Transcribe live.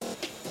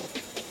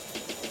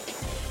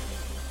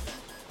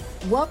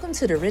Welcome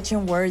to the Rich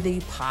and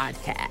Worthy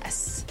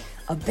podcast,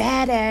 a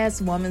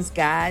badass woman's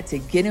guide to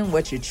getting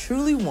what you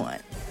truly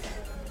want.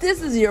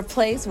 This is your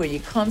place where you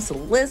come to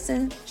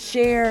listen,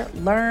 share,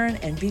 learn,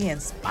 and be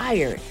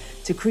inspired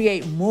to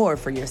create more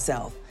for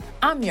yourself.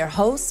 I'm your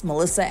host,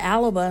 Melissa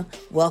Alaba.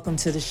 Welcome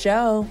to the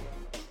show.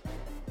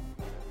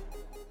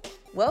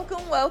 Welcome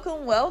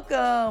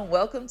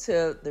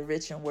to the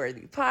Rich and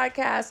Worthy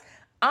podcast.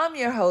 I'm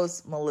your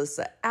host,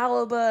 Melissa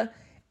Alaba,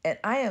 and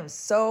I am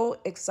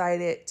so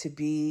excited to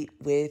be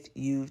with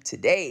you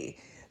today.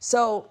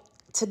 So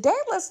today,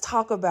 let's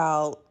talk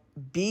about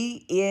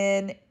be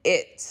in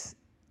it.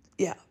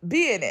 Yeah,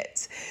 be in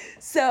it.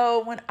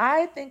 So when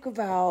I think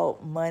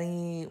about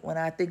money, when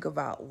I think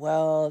about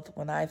wealth,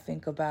 when I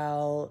think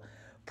about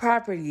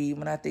property,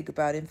 when I think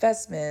about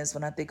investments,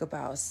 when I think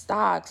about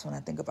stocks, when I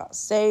think about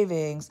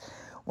savings,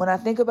 when I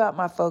think about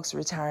my folks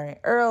retiring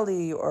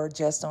early or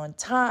just on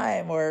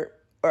time or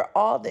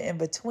all the in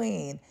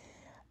between,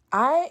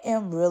 I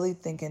am really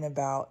thinking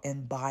about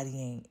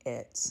embodying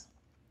it.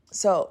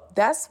 So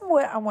that's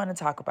what I want to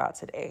talk about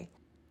today.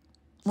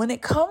 When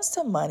it comes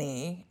to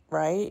money,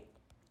 right?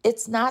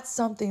 It's not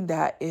something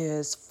that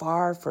is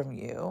far from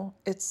you.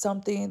 It's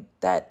something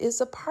that is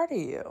a part of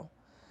you.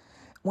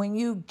 When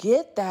you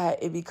get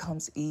that, it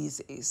becomes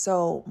easy.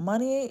 So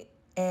money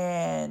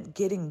and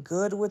getting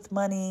good with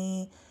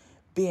money,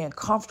 being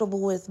comfortable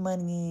with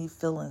money,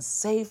 feeling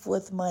safe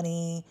with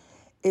money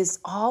is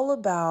all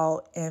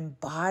about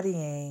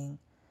embodying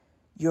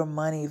your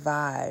money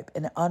vibe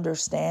and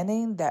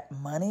understanding that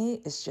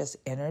money is just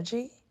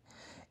energy.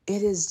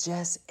 It is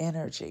just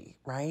energy,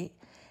 right?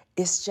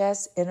 It's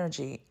just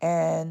energy.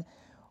 And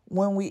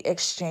when we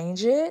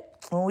exchange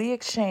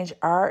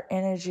our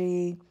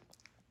energy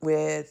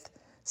with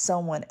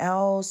someone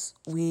else,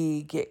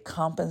 we get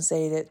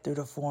compensated through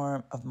the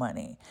form of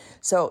money.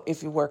 So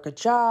if you work a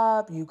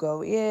job, you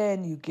go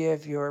in, you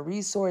give your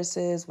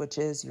resources, which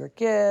is your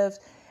gift,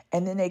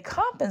 and then they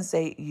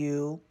compensate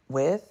you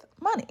with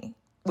money,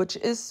 which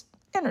is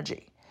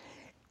energy.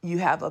 You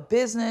have a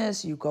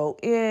business, you go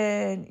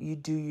in, you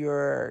do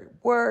your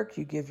work,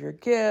 you give your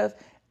gift,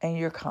 and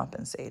you're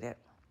compensated.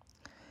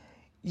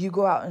 You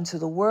go out into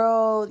the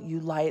world,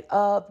 you light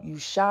up, you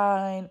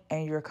shine,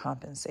 and you're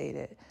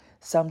compensated.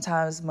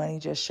 Sometimes money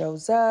just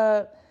shows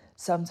up.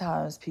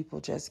 Sometimes people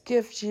just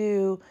gift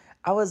you.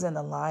 I was in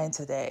a line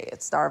today at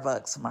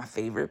Starbucks, my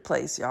favorite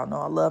place. Y'all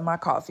know I love my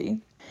coffee.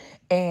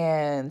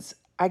 And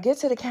I get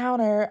to the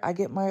counter, I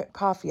get my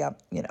coffee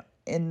up,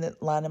 in the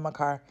line in my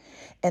car.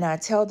 And I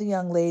tell the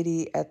young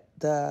lady at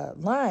the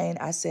line,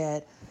 I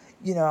said,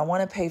 I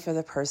want to pay for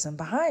the person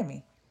behind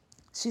me.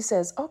 She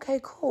says, okay,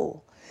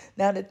 cool.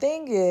 Now, the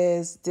thing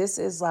is, this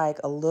is like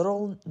a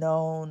little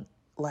known,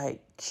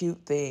 like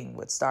cute thing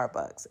with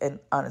Starbucks. And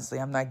honestly,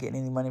 I'm not getting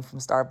any money from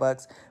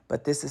Starbucks,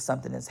 but this is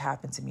something that's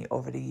happened to me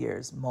over the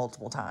years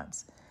multiple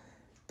times.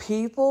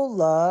 People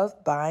love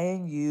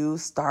buying you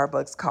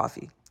Starbucks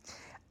coffee.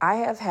 I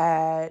have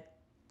had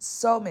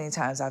so many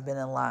times I've been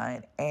in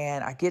line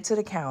and I get to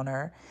the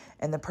counter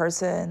and the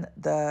person,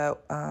 the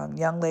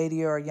young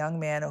lady or young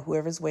man or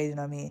whoever's waiting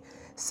on me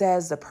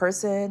says the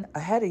person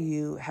ahead of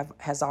you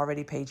has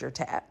already paid your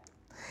tab.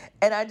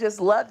 And I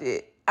just love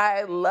it.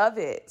 I love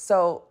it.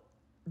 So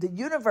the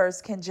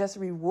universe can just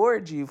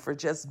reward you for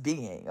just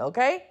being,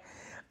 okay?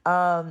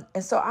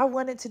 And so I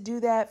wanted to do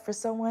that for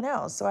someone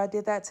else. So I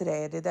did that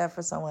today. I did that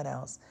for someone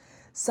else.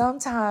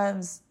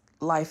 Sometimes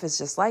life is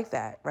just like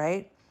that,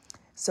 right?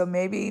 So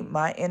maybe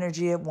my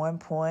energy at one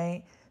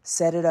point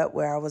set it up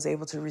where I was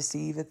able to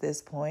receive at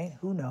this point.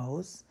 Who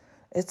knows?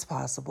 It's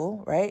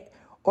possible, right?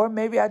 Or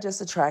maybe I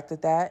just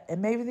attracted that, and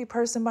maybe the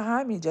person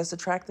behind me just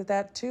attracted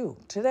that too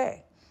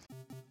today.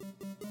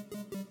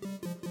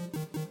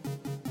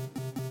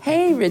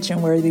 Hey, rich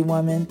and worthy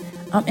woman.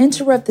 I'm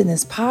interrupting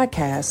this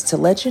podcast to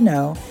let you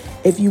know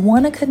if you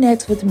want to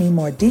connect with me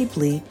more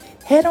deeply,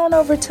 head on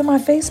over to my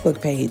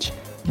Facebook page,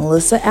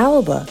 Melissa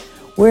Alaba,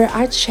 where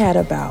I chat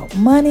about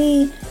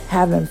money,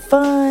 having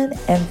fun,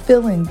 and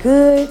feeling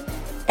good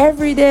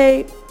every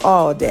day,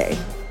 all day.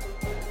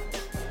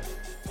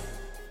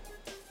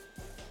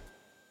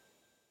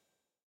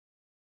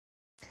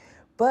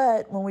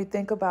 But when we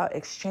think about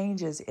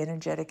exchanges,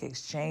 energetic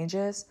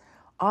exchanges,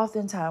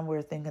 oftentimes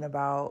we're thinking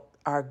about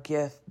our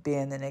gift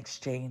being an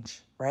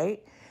exchange,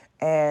 right?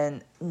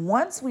 And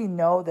once we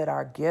know that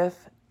our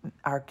gift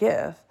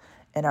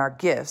and our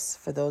gifts,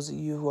 for those of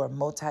you who are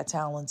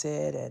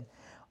multi-talented and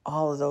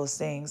all of those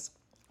things,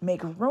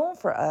 make room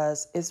for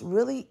us, it's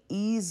really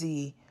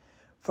easy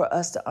for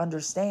us to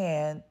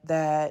understand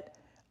that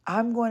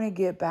I'm going to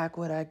get back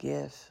what I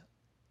give.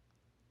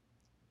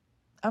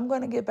 I'm going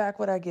to get back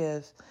what I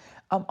give.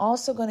 I'm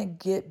also going to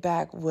get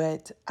back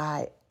what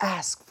I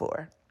ask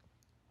for.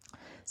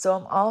 So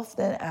I'm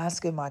often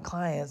asking my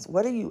clients,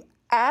 what are you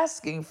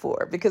asking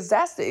for? Because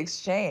that's the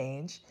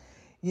exchange.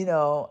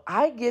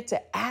 I get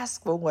to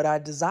ask for what I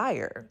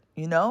desire.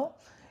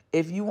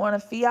 If you want a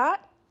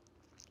fiat,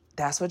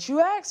 that's what you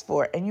ask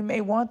for. And you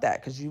may want that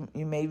because you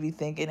may be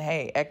thinking,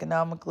 hey,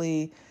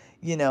 economically,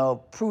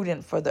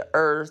 prudent for the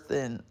earth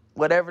and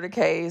whatever the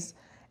case.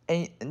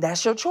 And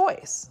that's your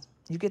choice.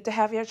 You get to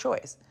have your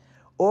choice.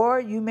 Or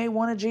you may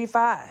want a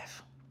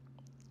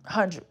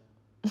G500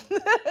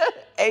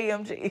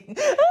 AMG.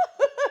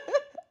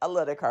 I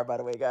love that car, by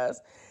the way,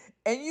 guys.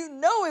 And you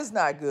know it's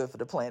not good for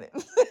the planet.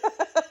 And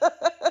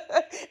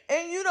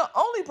you're the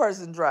only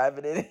person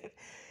driving it.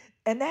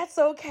 And that's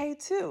okay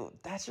too.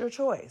 That's your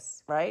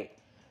choice, right?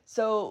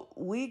 So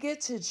we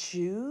get to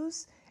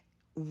choose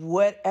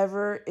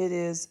whatever it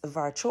is of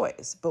our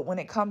choice. But when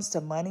it comes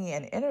to money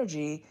and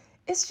energy,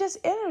 it's just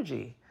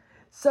energy.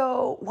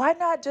 So why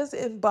not just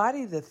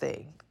embody the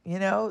thing?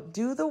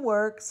 Do the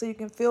work so you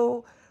can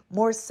feel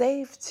more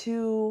safe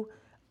to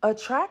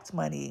attract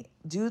money.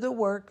 Do the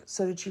work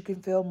so that you can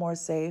feel more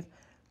safe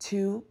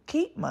to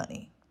keep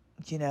money.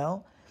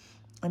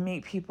 I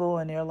meet people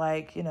and they're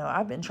like,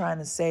 I've been trying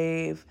to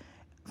save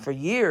for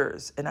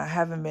years and I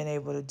haven't been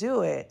able to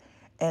do it.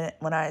 And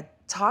when I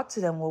talk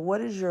to them, well, what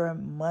does your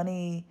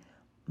money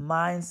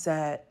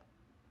mindset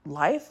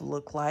life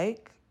look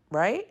like,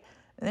 right?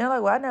 And they're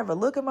like, well, I never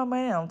look at my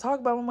money. I don't talk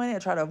about my money. I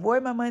try to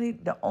avoid my money.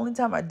 The only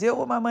time I deal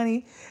with my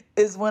money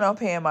is when I'm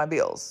paying my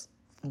bills.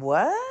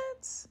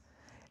 What?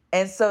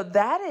 And so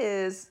that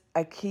is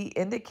a key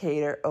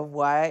indicator of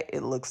why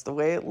it looks the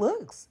way it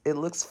looks. It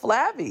looks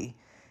flabby.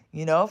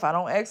 If I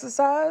don't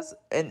exercise,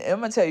 and I'm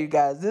going to tell you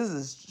guys, this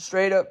is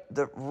straight up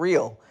the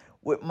real.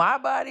 With my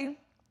body,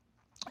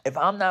 if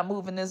I'm not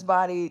moving this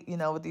body,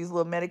 with these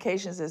little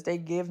medications that they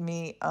give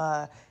me,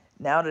 now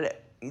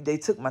that they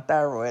took my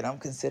thyroid, I'm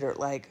considered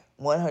like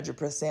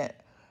 100%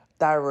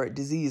 thyroid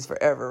disease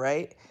forever,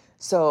 right?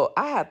 So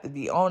I have to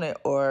be on it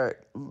or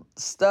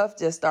stuff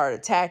just start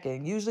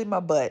attacking. Usually my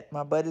butt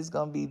is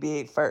going to be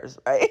big first,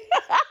 right?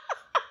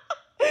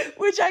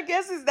 Which I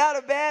guess is not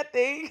a bad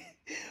thing.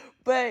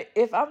 But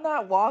if I'm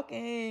not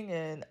walking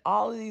and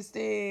all of these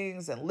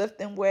things and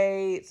lifting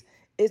weights,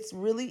 it's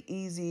really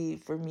easy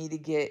for me to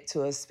get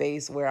to a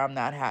space where I'm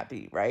not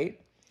happy, right?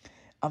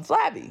 I'm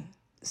flabby.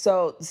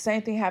 So the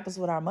same thing happens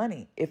with our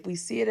money. If we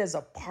see it as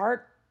a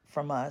part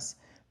from us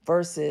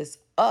versus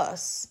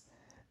us,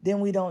 then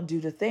we don't do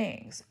the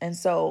things. And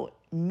so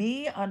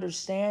me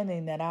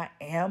understanding that I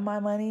am my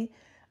money,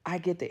 I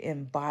get to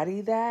embody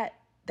that.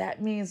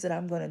 That means that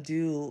I'm going to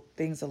do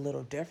things a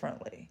little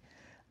differently.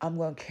 I'm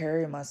going to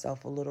carry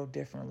myself a little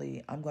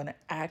differently. I'm going to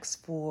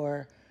ask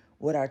for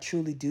what I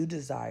truly do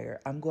desire.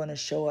 I'm going to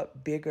show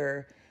up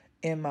bigger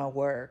in my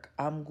work.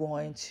 I'm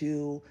going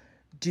to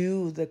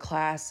do the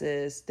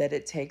classes that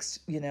it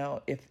takes,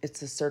 if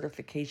it's a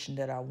certification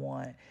that I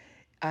want.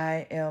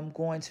 I am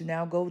going to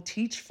now go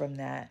teach from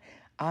that.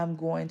 I'm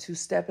going to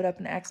step it up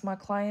and ask my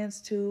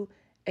clients to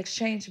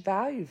exchange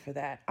value for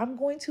that. I'm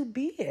going to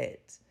be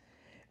it.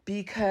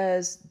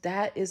 Because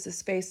that is the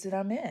space that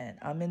I'm in.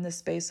 I'm in the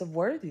space of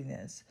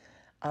worthiness.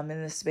 I'm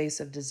in the space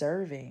of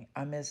deserving.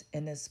 I'm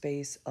in the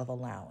space of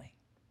allowing.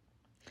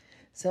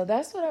 So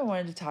that's what I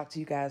wanted to talk to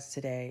you guys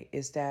today,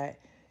 is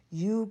that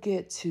you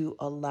get to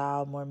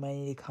allow more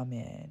money to come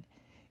in.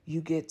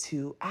 You get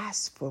to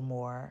ask for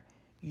more.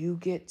 You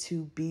get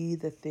to be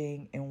the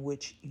thing in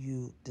which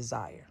you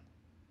desire.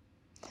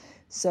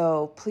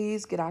 So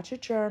please get out your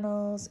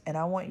journals, and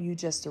I want you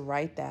just to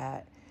write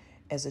that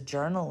as a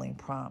journaling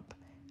prompt.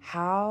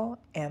 How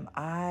am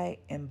I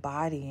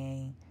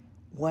embodying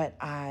what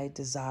I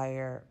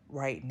desire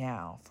right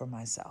now for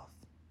myself?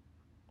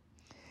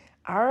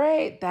 All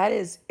right, that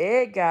is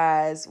it,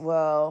 guys.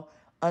 Well,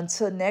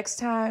 until next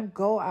time,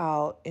 go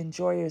out,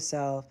 enjoy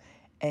yourself,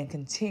 and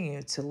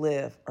continue to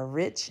live a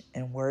rich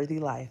and worthy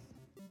life.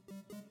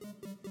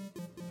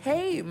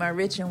 Hey, my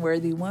rich and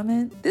worthy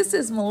woman. This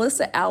is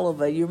Melissa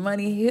Alaba, your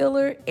money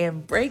healer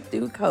and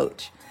breakthrough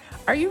coach.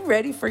 Are you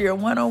ready for your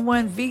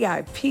one-on-one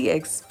VIP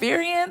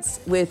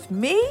experience with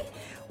me,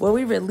 where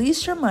we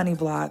release your money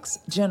blocks,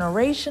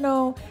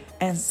 generational,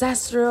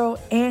 ancestral,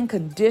 and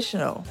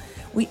conditional?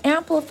 We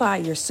amplify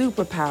your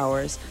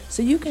superpowers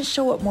so you can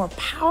show up more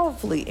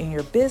powerfully in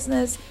your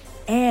business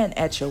and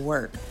at your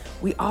work.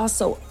 We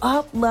also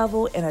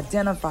up-level and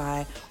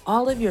identify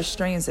all of your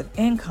streams of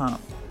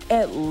income,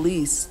 at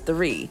least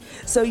 3,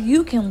 so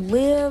you can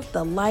live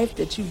the life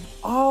that you've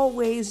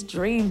always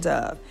dreamed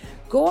of.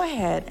 Go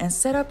ahead and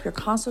set up your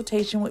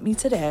consultation with me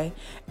today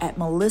at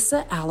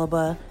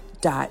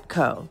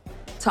melissaalaba.co.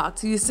 Talk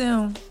to you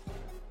soon.